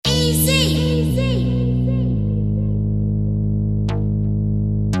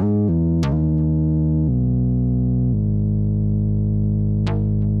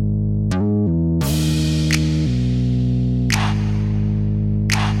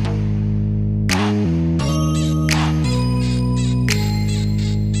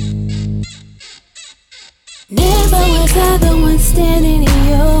standing in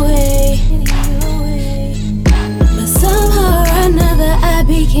your way. But somehow or another I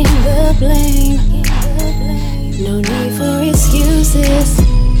became the blame. No need for excuses,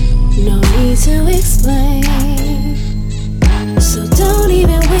 no need to explain. So don't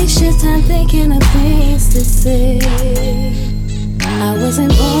even waste your time thinking of things to say. I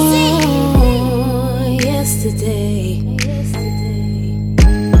wasn't born yesterday.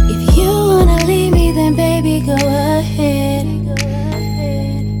 If you wanna leave me, then baby, go ahead.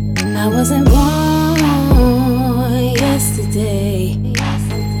 I wasn't born yesterday.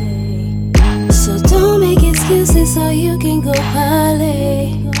 So don't make excuses so you can go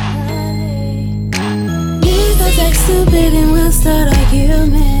parley. Niggas act stupid and we'll start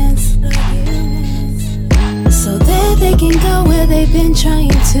arguments, so that they can go where they've been trying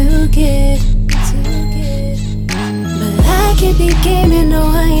to get. But I can't be gaming, no,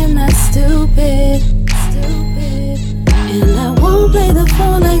 I am not stupid. And I won't play the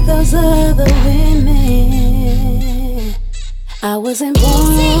fool like those other women. I wasn't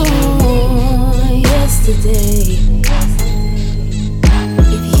born yesterday.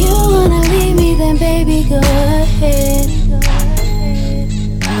 If you wanna leave me, then baby, go ahead.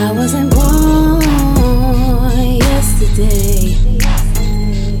 I wasn't born yesterday.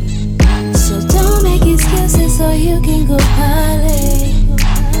 So don't make excuses so you can go parley.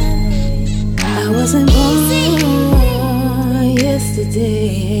 I wasn't born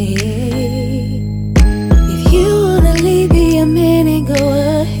yesterday. If you wanna leave me a minute, go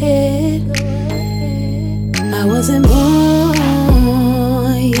ahead. I wasn't born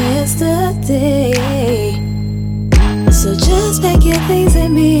yesterday. So just pack your things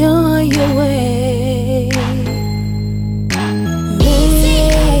and be on your way.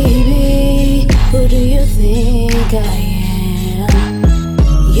 Baby, who do you think I am?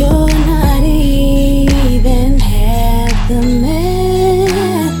 You're not even half the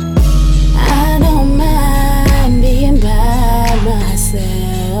man. I don't mind being by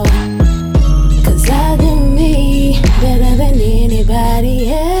myself, 'cause I do me better than anybody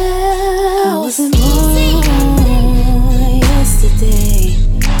else. I wasn't born yesterday.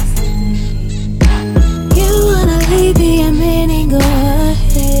 You wanna leave me a minute, go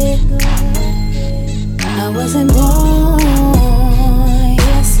ahead. I wasn't born